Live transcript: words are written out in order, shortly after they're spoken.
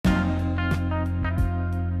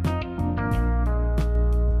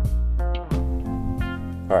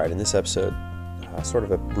All right, in this episode, sort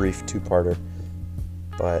of a brief two-parter,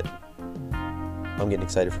 but I'm getting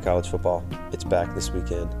excited for college football. It's back this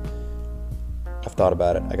weekend. I've thought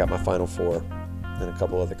about it. I got my Final Four and a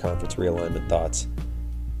couple other conference realignment thoughts.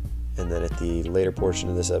 And then at the later portion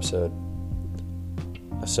of this episode,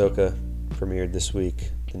 Ahsoka premiered this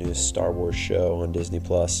week, the new Star Wars show on Disney+.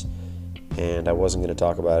 And I wasn't going to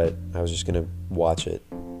talk about it. I was just going to watch it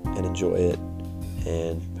and enjoy it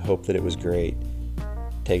and hope that it was great.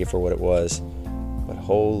 Take it for what it was. But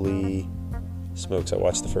holy smokes, I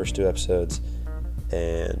watched the first two episodes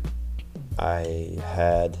and I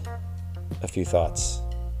had a few thoughts.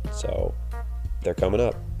 So they're coming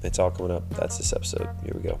up. It's all coming up. That's this episode.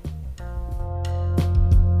 Here we go.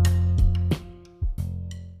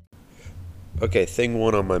 Okay, thing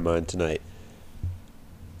one on my mind tonight.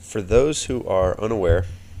 For those who are unaware,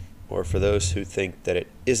 or for those who think that it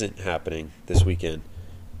isn't happening this weekend,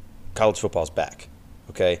 college football's back.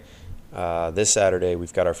 Okay, this Saturday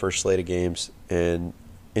we've got our first slate of games, and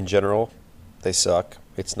in general, they suck.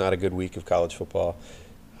 It's not a good week of college football.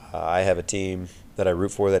 I have a team that I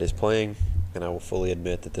root for that is playing, and I will fully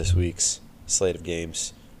admit that this week's slate of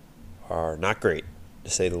games are not great, to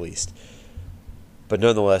say the least. But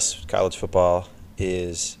nonetheless, college football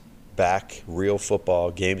is back, real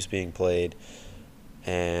football, games being played,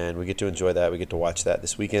 and we get to enjoy that. We get to watch that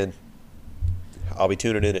this weekend. I'll be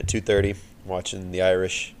tuning in at 2:30, watching the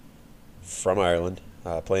Irish from Ireland,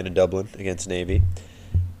 playing in Dublin against Navy,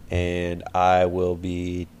 and I will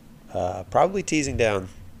be probably teasing down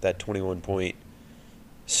that 21-point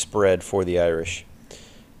spread for the Irish.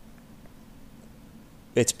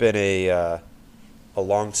 It's been a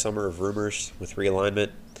long summer of rumors with realignment,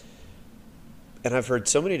 and I've heard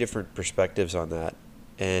so many different perspectives on that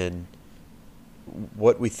and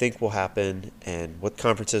what we think will happen and what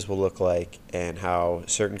conferences will look like and how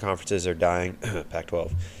certain conferences are dying,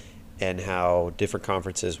 Pac-12, and how different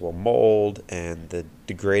conferences will mold and the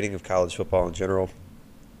degrading of college football in general.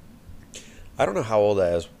 I don't know how old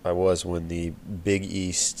I was when the Big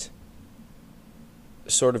East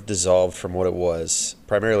sort of dissolved from what it was,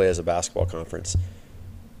 primarily as a basketball conference.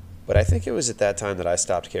 But I think it was at that time that I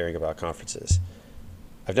stopped caring about conferences.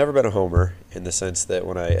 I've never been a homer in the sense that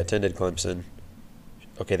when I attended Clemson,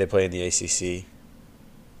 okay, they play in the ACC.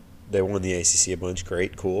 They won the ACC a bunch.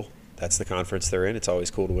 Great, cool. That's the conference they're in. It's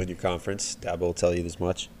always cool to win your conference. Dabo will tell you this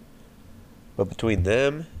much. But between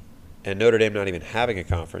them and Notre Dame not even having a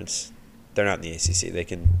conference, they're not in the ACC. They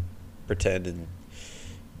can pretend and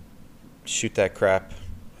shoot that crap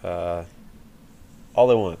all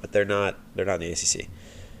they want, but they're not in the ACC.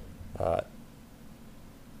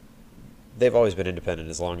 They've always been independent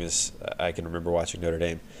as long as I can remember watching Notre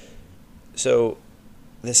Dame. So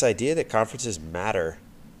this idea that conferences matter,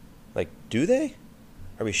 like, do they?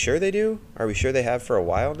 Are we sure they do? Are we sure they have for a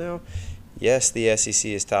while now? Yes, the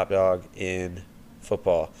SEC is top dog in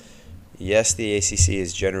football. Yes, the ACC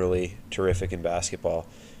is generally terrific in basketball.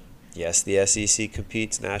 Yes, the SEC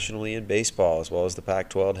competes nationally in baseball as well as the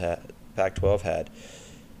Pac-12 had.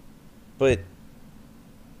 But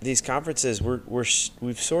these conferences,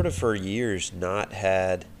 we've sort of for years not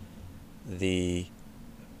had the,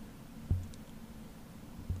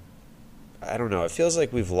 I don't know, it feels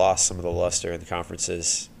like we've lost some of the luster in the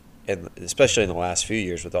conferences, and especially in the last few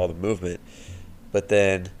years with all the movement. But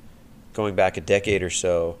then going back a decade or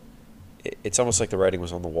so, it's almost like the writing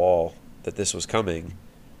was on the wall that this was coming.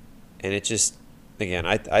 And it just, again,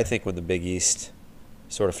 I think when the Big East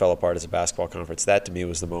sort of fell apart as a basketball conference, that to me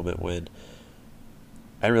was the moment when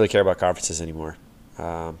I didn't really care about conferences anymore.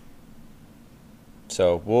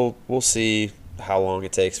 So we'll see how long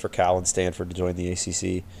it takes for Cal and Stanford to join the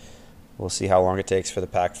ACC. We'll see how long it takes for the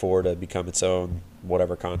Pac-4 to become its own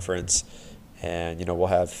whatever conference. And, we'll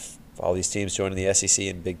have all these teams joining the SEC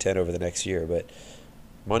and Big Ten over the next year. But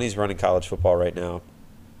money's running college football right now.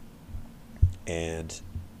 And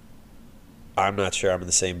I'm not sure I'm in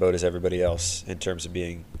the same boat as everybody else in terms of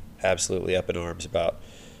being absolutely up in arms about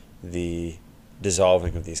the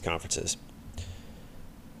dissolving of these conferences.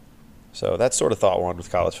 So that's sort of thought one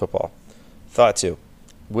with college football. Thought two,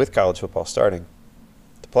 with college football starting,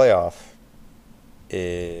 the playoff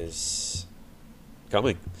is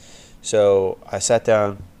coming. So I sat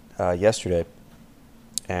down yesterday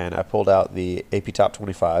and I pulled out the AP Top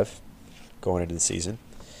 25 going into the season.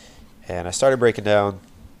 And I started breaking down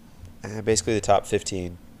basically the top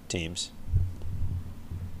 15 teams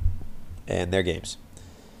and their games.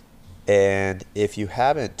 And if you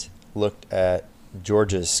haven't looked at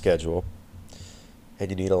Georgia's schedule and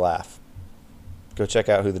you need a laugh, go check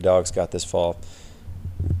out who the Dogs got this fall.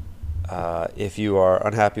 If you are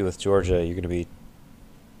unhappy with Georgia, you're going to be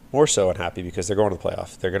more so unhappy because they're going to the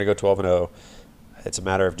playoff. They're going to go 12-0. It's a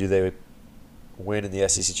matter of do they win in the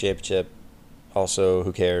SEC championship. Also,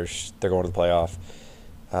 who cares? They're going to the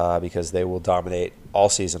playoff because they will dominate all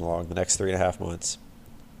season long, the next 3.5 months.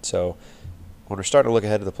 So when we're starting to look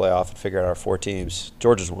ahead to the playoff and figure out our 4 teams,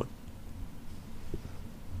 Georgia's one.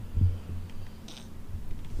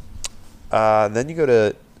 Then you go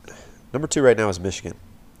to number 2 right now is Michigan.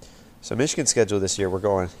 So Michigan's schedule this year, we're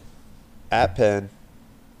going at Penn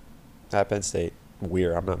State.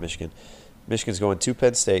 I'm not Michigan. Michigan's going to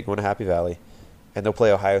Penn State, going to Happy Valley, and they'll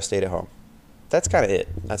play Ohio State at home. That's kind of it.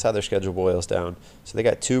 That's how their schedule boils down. So they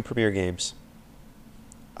got 2 premier games.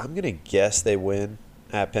 I'm going to guess they win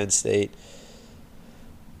at Penn State.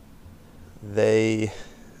 They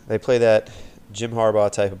play that Jim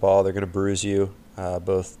Harbaugh type of ball. They're going to bruise you,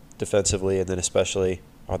 both defensively and then especially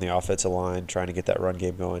on the offensive line, trying to get that run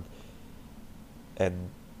game going. And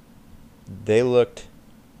they looked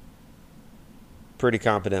pretty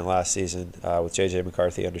competent last season with J.J.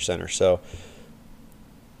 McCarthy under center. So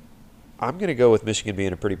I'm going to go with Michigan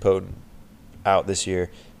being a pretty potent out this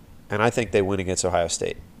year, and I think they win against Ohio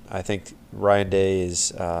State. I think Ryan Day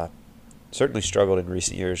is certainly struggled in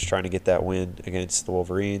recent years trying to get that win against the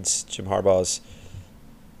Wolverines. Jim Harbaugh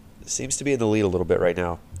seems to be in the lead a little bit right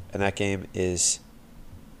now, and that game is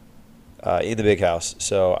in the Big House.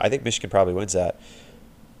 So I think Michigan probably wins that,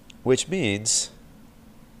 which means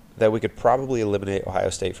that we could probably eliminate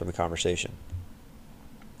Ohio State from the conversation.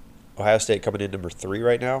 Ohio State coming in number 3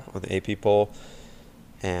 right now on the AP poll,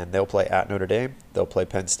 and they'll play at Notre Dame. They'll play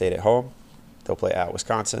Penn State at home. They'll play at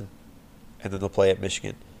Wisconsin, and then they'll play at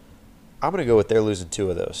Michigan. I'm going to go with they're losing 2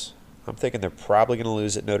 of those. I'm thinking they're probably going to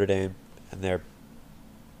lose at Notre Dame, and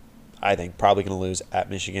I think, probably going to lose at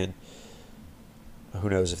Michigan. Who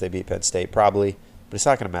knows if they beat Penn State? Probably, but it's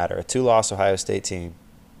not going to matter. A 2-loss Ohio State team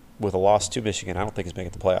with a loss to Michigan, I don't think is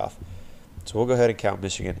making the playoff. So we'll go ahead and count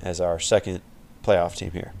Michigan as our second playoff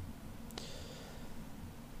team here.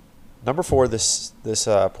 Number 4 this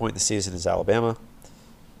point in the season is Alabama.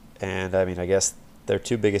 And, I guess their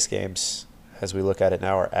 2 biggest games as we look at it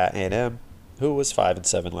now are at A&M, who was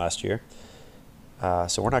 5-7 last year.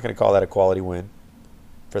 So we're not going to call that a quality win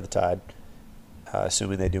for the Tide,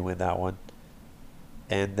 assuming they do win that one.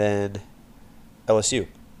 And then LSU.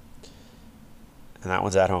 And that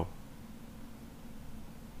one's at home.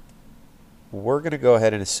 We're going to go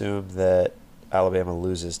ahead and assume that Alabama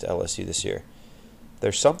loses to LSU this year.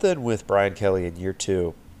 There's something with Brian Kelly in year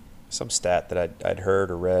 2, some stat that I'd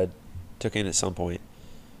heard or read, took in at some point,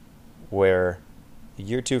 where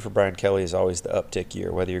year 2 for Brian Kelly is always the uptick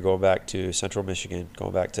year, whether you're going back to Central Michigan,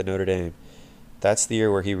 going back to Notre Dame. That's the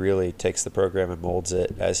year where he really takes the program and molds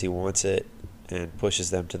it as he wants it and pushes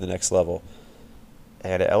them to the next level.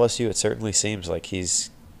 And at LSU, it certainly seems like he's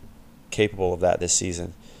capable of that this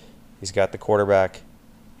season. He's got the quarterback.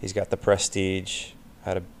 He's got the prestige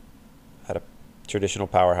at a traditional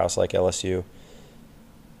powerhouse like LSU.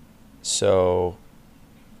 So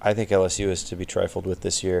I think LSU is to be trifled with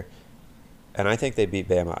this year. And I think they beat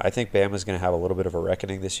Bama. I think Bama's going to have a little bit of a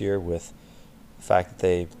reckoning this year with the fact that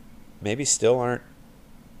they maybe still aren't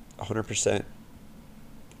 100%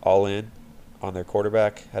 all in on their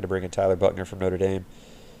quarterback. Had to bring in Tyler Buckner from Notre Dame.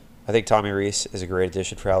 I think Tommy Rees is a great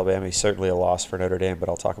addition for Alabama. He's certainly a loss for Notre Dame, but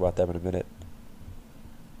I'll talk about them in a minute.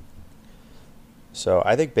 So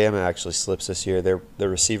I think Bama actually slips this year. Their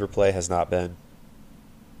receiver play has not been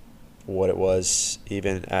what it was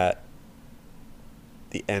even at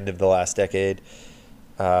the end of the last decade.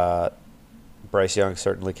 Bryce Young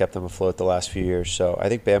certainly kept them afloat the last few years. So I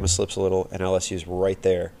think Bama slips a little, and LSU's right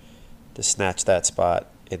there to snatch that spot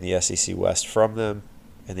in the SEC West from them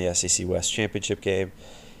in the SEC West championship game.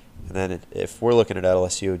 And then if we're looking at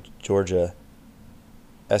LSU, Georgia,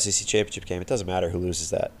 SEC championship game, it doesn't matter who loses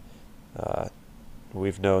that.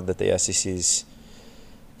 We've known that the SEC's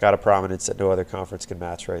got a prominence that no other conference can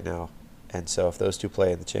match right now. And so if those two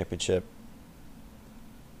play in the championship,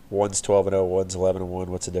 one's 12-0, one's 11-1,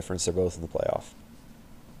 what's the difference? They're both in the playoff.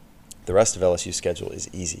 The rest of LSU's schedule is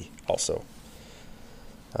easy also.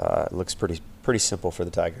 It looks pretty simple for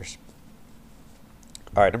the Tigers.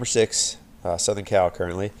 All right, number 6, Southern Cal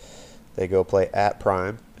currently. They go play at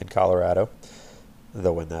Prime in Colorado.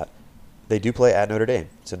 They'll win that. They do play at Notre Dame.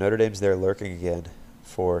 So Notre Dame's there lurking again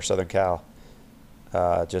for Southern Cal,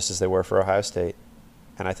 just as they were for Ohio State.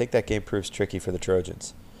 And I think that game proves tricky for the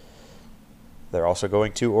Trojans. They're also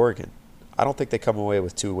going to Oregon. I don't think they come away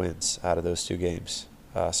with 2 wins out of those 2 games,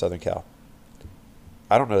 Southern Cal.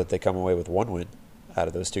 I don't know that they come away with 1 win out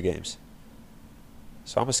of those 2 games.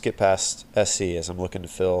 So I'm going to skip past SC as I'm looking to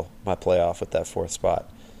fill my playoff with that 4th spot.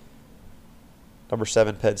 Number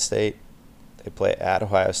 7, Penn State. They play at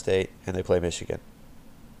Ohio State, and they play Michigan.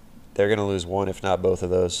 They're going to lose one, if not both of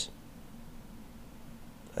those.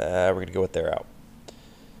 We're going to go with they're out.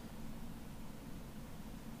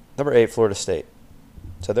 Number 8, Florida State.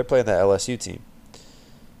 So they're playing the LSU team.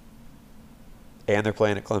 And they're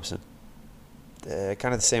playing at Clemson.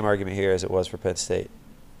 Kind of the same argument here as it was for Penn State.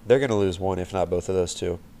 They're going to lose one, if not both of those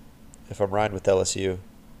two. If I'm riding with LSU,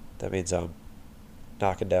 that means I'm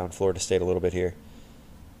knocking down Florida State a little bit here.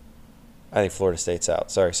 I think Florida State's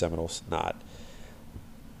out. Sorry, Seminoles, not.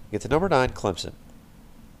 Get to number 9, Clemson.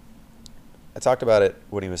 I talked about it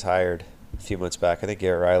when he was hired a few months back. I think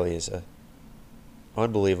Garrett Riley is a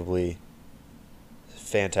unbelievably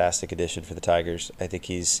fantastic addition for the Tigers. I think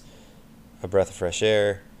he's a breath of fresh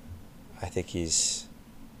air. I think he's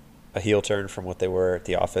a heel turn from what they were at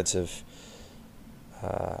the offensive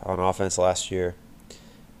on offense last year.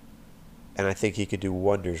 And I think he could do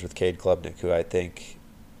wonders with Cade Klubnik, who I think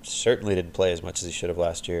certainly didn't play as much as he should have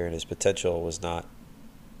last year, and his potential was not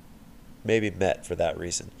maybe met for that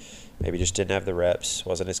reason. Maybe just didn't have the reps,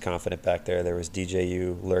 wasn't as confident back there. There was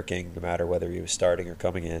DJU lurking no matter whether he was starting or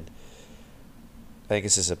coming in. I think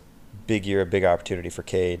this is a big year, a big opportunity for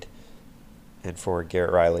Cade and for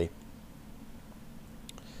Garrett Riley.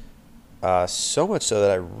 So much so that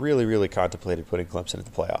I really, really contemplated putting Clemson in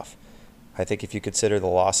the playoff. I think if you consider the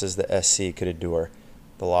losses that SC could endure,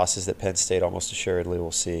 the losses that Penn State almost assuredly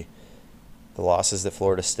will see, the losses that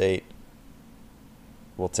Florida State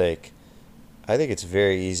will take, I think it's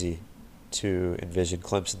very easy to envision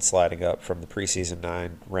Clemson sliding up from the preseason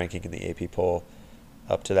 9 ranking in the AP poll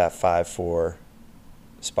up to that 5-4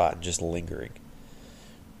 spot and just lingering.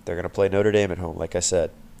 They're going to play Notre Dame at home, like I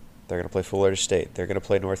said. They're going to play Florida State. They're going to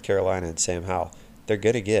play North Carolina and Sam Howell. They're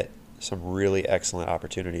going to get some really excellent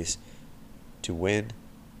opportunities to win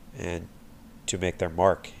and to make their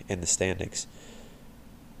mark in the standings.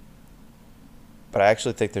 But I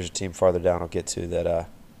actually think there's a team farther down I'll get to that I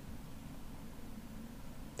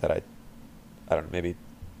don't know, maybe.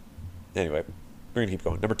 Anyway, we're going to keep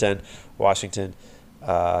going. Number 10, Washington.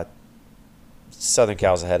 Southern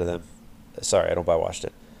Cal's ahead of them. Sorry, I don't buy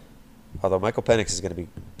Washington. Although Michael Penix is going to be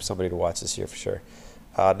somebody to watch this year for sure.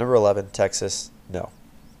 Number 11, Texas. No,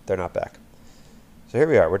 they're not back. So here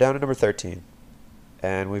we are. We're down to number 13.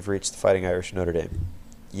 And we've reached the Fighting Irish Notre Dame.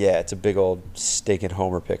 Yeah, it's a big old stake and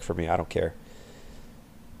homer pick for me. I don't care.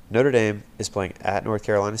 Notre Dame is playing at North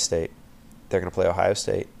Carolina State. They're going to play Ohio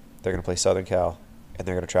State. They're going to play Southern Cal. And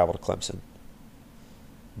they're going to travel to Clemson.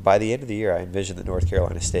 By the end of the year, I envision that North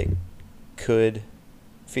Carolina State could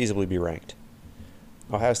feasibly be ranked.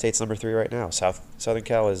 Ohio State's number 3 right now. Southern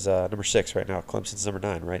Cal is number 6 right now. Clemson's number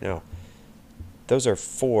 9 right now. Those are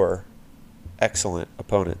 4 excellent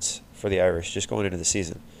opponents for the Irish just going into the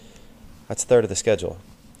season. That's a third of the schedule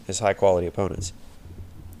is high-quality opponents.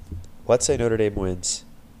 Let's say Notre Dame wins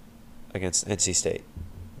against NC State,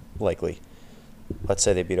 likely. Let's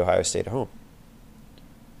say they beat Ohio State at home.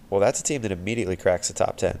 Well, that's a team that immediately cracks the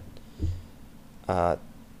top 10.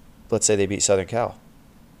 Let's say they beat Southern Cal.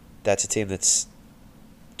 That's a team that's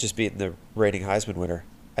just beating the reigning Heisman winner.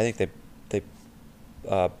 I think they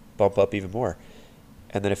bump up even more.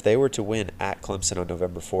 And then if they were to win at Clemson on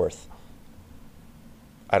November 4th,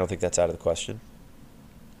 I don't think that's out of the question.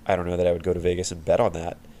 I don't know that I would go to Vegas and bet on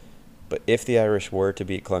that. But if the Irish were to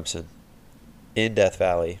beat Clemson in Death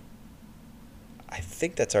Valley, I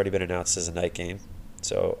think that's already been announced as a night game.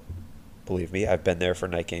 So, believe me, I've been there for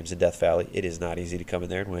night games in Death Valley. It is not easy to come in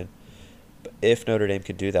there and win. But if Notre Dame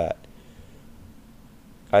could do that,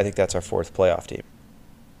 I think that's our 4th playoff team.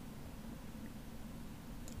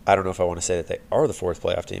 I don't know if I want to say that they are the 4th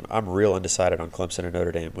playoff team. I'm real undecided on Clemson and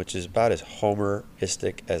Notre Dame, which is about as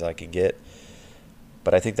homeristic as I can get.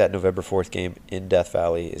 But I think that November 4th game in Death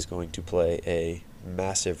Valley is going to play a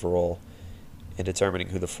massive role in determining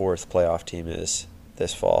who the 4th playoff team is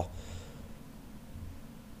this fall.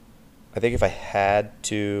 I think if I had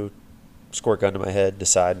to squirt gun to my head,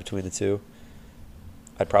 decide between the two,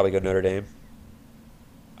 I'd probably go Notre Dame.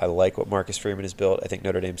 I like what Marcus Freeman has built. I think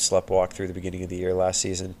Notre Dame sleptwalked through the beginning of the year last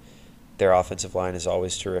season. Their offensive line is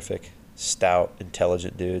always terrific. Stout,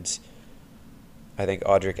 intelligent dudes. I think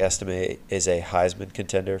Audric Estime is a Heisman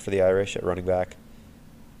contender for the Irish at running back.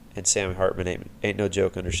 And Sam Hartman ain't no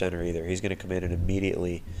joke under center either. He's going to come in and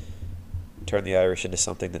immediately turn the Irish into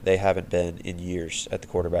something that they haven't been in years at the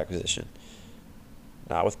quarterback position.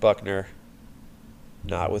 Not with Buckner.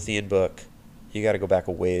 Not with Ian Book. You got to go back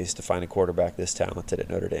a ways to find a quarterback this talented at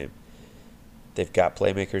Notre Dame. They've got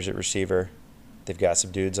playmakers at receiver. They've got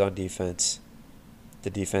some dudes on defense. The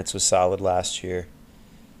defense was solid last year.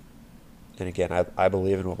 And again, I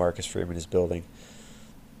believe in what Marcus Freeman is building.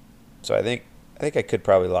 So I think I think I could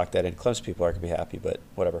probably lock that in. Clemson people aren't going to be happy, but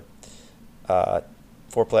whatever. Uh,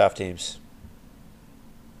 4 playoff teams.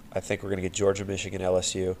 I think we're going to get Georgia, Michigan,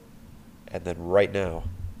 LSU. And then right now,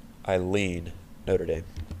 I lean Notre Dame.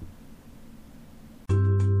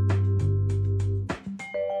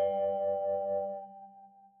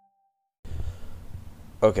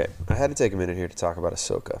 Okay, I had to take a minute here to talk about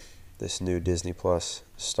Ahsoka, this new Disney Plus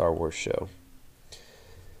Star Wars show.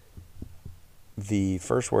 The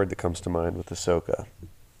first word that comes to mind with Ahsoka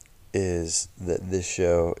is that this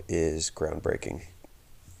show is groundbreaking.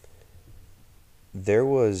 There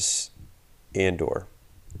was Andor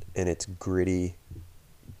and its gritty,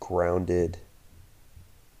 grounded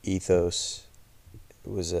ethos. It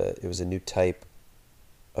was a new type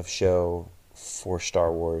of show for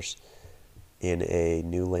Star Wars in a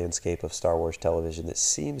new landscape of Star Wars television that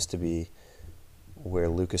seems to be where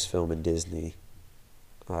Lucasfilm and Disney,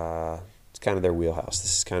 it's kind of their wheelhouse.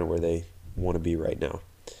 This is kind of where they want to be right now,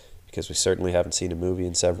 because we certainly haven't seen a movie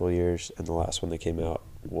in several years, and the last one that came out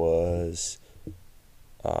was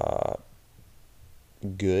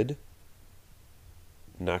good,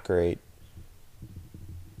 not great,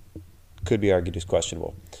 could be argued as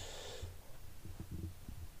questionable.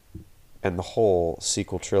 And the whole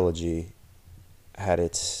sequel trilogy had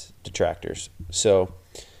its detractors. So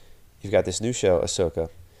you've got this new show, Ahsoka,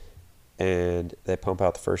 and they pump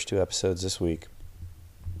out the first 2 episodes this week.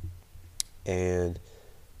 And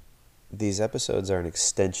these episodes are an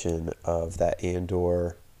extension of that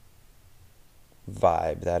Andor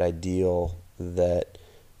vibe, that ideal, that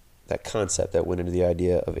concept that went into the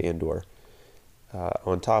idea of Andor,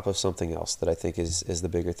 on top of something else that I think is the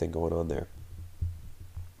bigger thing going on there.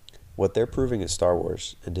 What they're proving at Star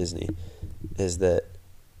Wars and Disney is that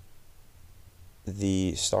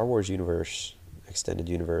the Star Wars universe, extended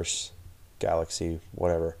universe, galaxy,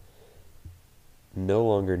 whatever, no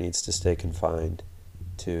longer needs to stay confined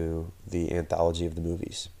to the anthology of the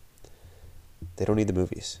movies. They don't need the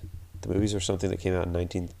movies. The movies are something that came out in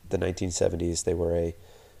the 1970s. They were a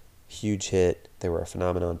huge hit. They were a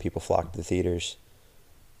phenomenon. People flocked to the theaters.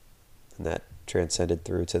 And that transcended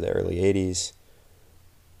through to the early 80s.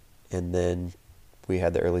 And then we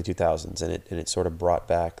had the early 2000s, and it sort of brought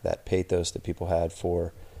back that pathos that people had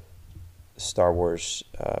for Star Wars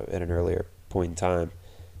at an earlier point in time.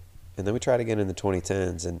 And then we tried again in the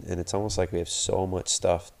 2010s, and it's almost like we have so much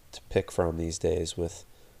stuff to pick from these days with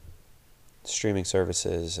streaming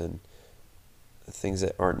services and things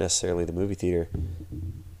that aren't necessarily the movie theater,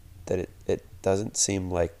 that it doesn't seem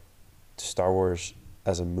like Star Wars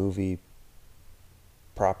as a movie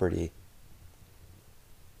property,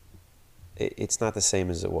 it's not the same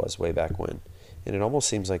as it was way back when. And it almost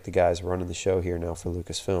seems like the guys running the show here now for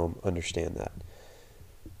Lucasfilm understand that.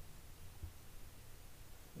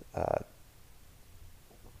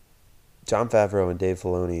 Jon Favreau and Dave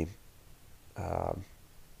Filoni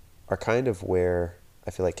are kind of where I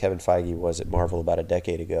feel like Kevin Feige was at Marvel about a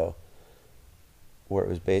decade ago, where it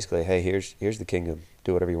was basically, hey, here's the kingdom,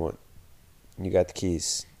 do whatever you want. You got the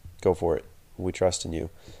keys, go for it. We trust in you.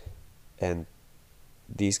 And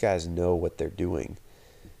these guys know what they're doing.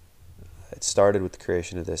 It started with the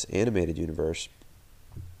creation of this animated universe,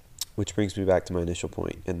 which brings me back to my initial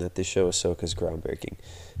point, and that this show Ahsoka is groundbreaking,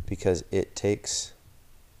 because it takes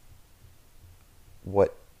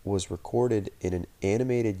what was recorded in an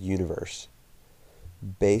animated universe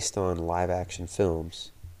based on live action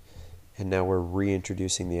films, and now we're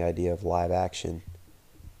reintroducing the idea of live action,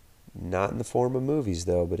 not in the form of movies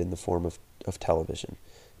though, but in the form of television.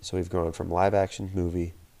 So we've gone from live action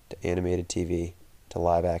movie to animated TV to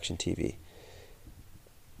live action TV.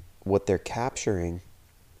 What they're capturing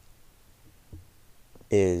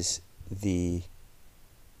is the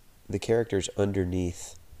characters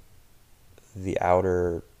underneath the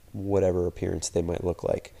outer whatever appearance they might look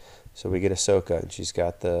like. So we get Ahsoka, and she's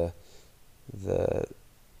got the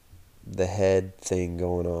head thing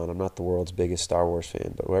going on. I'm not the world's biggest Star Wars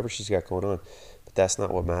fan, but whatever she's got going on, but that's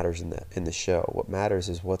not what matters in the show. What matters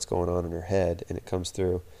is what's going on in her head, and it comes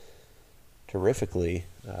through terrifically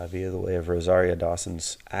via the way of Rosario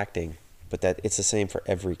Dawson's acting. But that it's the same for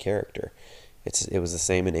every character. It was the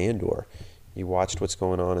same in Andor. You watched what's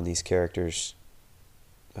going on in these characters'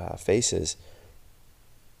 faces,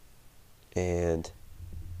 and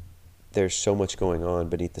there's so much going on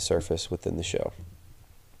beneath the surface within the show.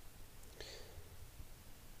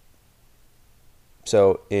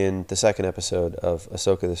 So in the second episode of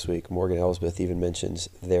Ahsoka this week, Morgan Elsbeth even mentions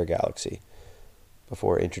their galaxy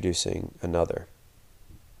before introducing another.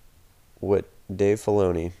 What Dave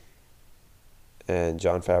Filoni and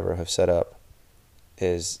Jon Favreau have set up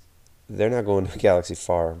is they're not going to a galaxy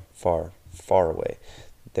far, far, far away.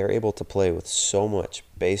 they're able to play with so much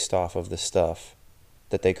based off of the stuff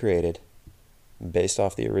that they created, based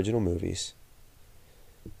off the original movies,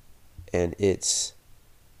 and it's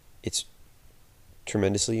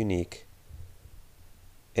tremendously unique,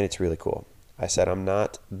 and it's really cool. I said I'm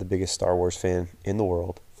not the biggest Star Wars fan in the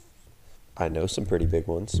world. I know some pretty big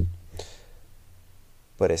ones,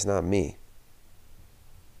 but it's not me.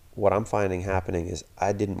 What I'm finding happening is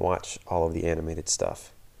I didn't watch all of the animated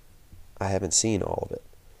stuff. I haven't seen all of it.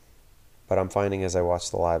 But I'm finding as I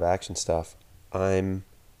watch the live action stuff, I'm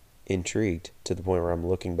intrigued to the point where I'm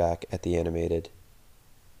looking back at the animated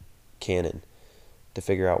canon to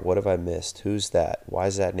figure out, what have I missed? Who's that? Why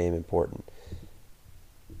is that name important?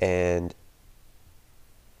 And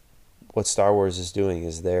what Star Wars is doing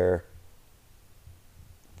is they've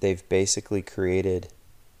basically created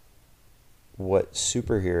what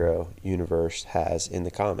superhero universe has in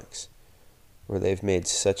the comics, where they've made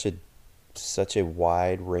such a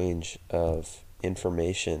wide range of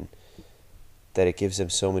information that it gives them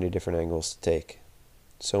so many different angles to take,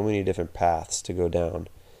 so many different paths to go down.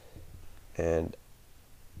 And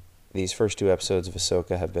these first 2 episodes of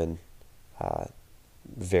Ahsoka have been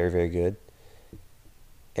very, very good.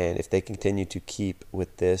 And if they continue to keep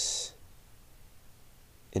with this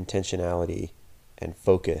intentionality and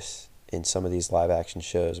focus in some of these live action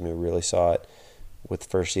shows, I mean, we really saw it with the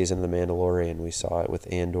first season of The Mandalorian. We saw it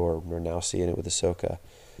with Andor. We're now seeing it with Ahsoka.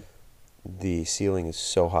 The ceiling is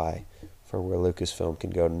so high for where Lucasfilm can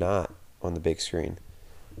go, not on the big screen,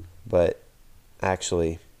 but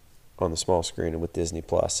actually on the small screen and with Disney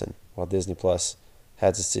Plus. And while Disney Plus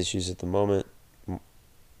has its issues at the moment,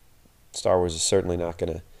 Star Wars is certainly not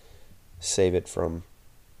going to save it from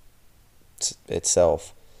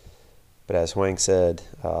itself. But as Huang said,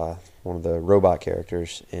 one of the robot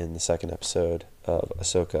characters in the second episode of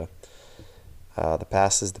Ahsoka, the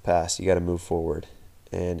past is the past. You got to move forward.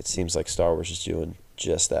 And it seems like Star Wars is doing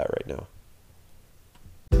just that right now.